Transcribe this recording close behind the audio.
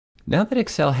Now that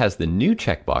Excel has the new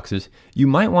checkboxes, you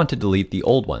might want to delete the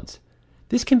old ones.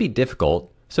 This can be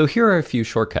difficult, so here are a few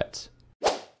shortcuts.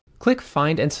 Click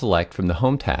Find and Select from the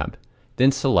Home tab,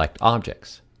 then select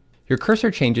Objects. Your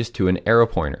cursor changes to an arrow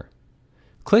pointer.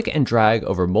 Click and drag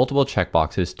over multiple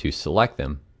checkboxes to select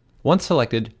them. Once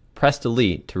selected, press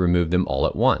Delete to remove them all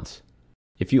at once.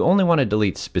 If you only want to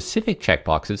delete specific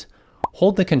checkboxes,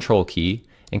 hold the Control key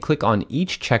and click on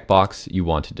each checkbox you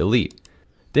want to delete.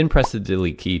 Then press the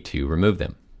Delete key to remove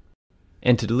them.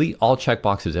 And to delete all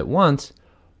checkboxes at once,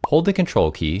 hold the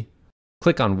Control key,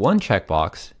 click on one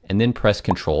checkbox, and then press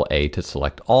Control A to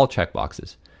select all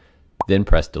checkboxes. Then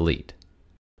press Delete.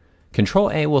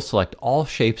 Control A will select all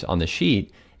shapes on the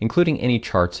sheet, including any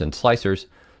charts and slicers,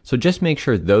 so just make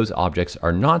sure those objects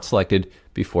are not selected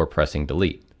before pressing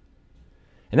Delete.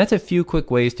 And that's a few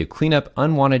quick ways to clean up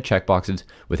unwanted checkboxes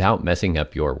without messing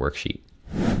up your worksheet.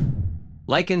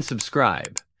 Like and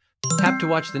subscribe. Tap to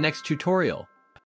watch the next tutorial.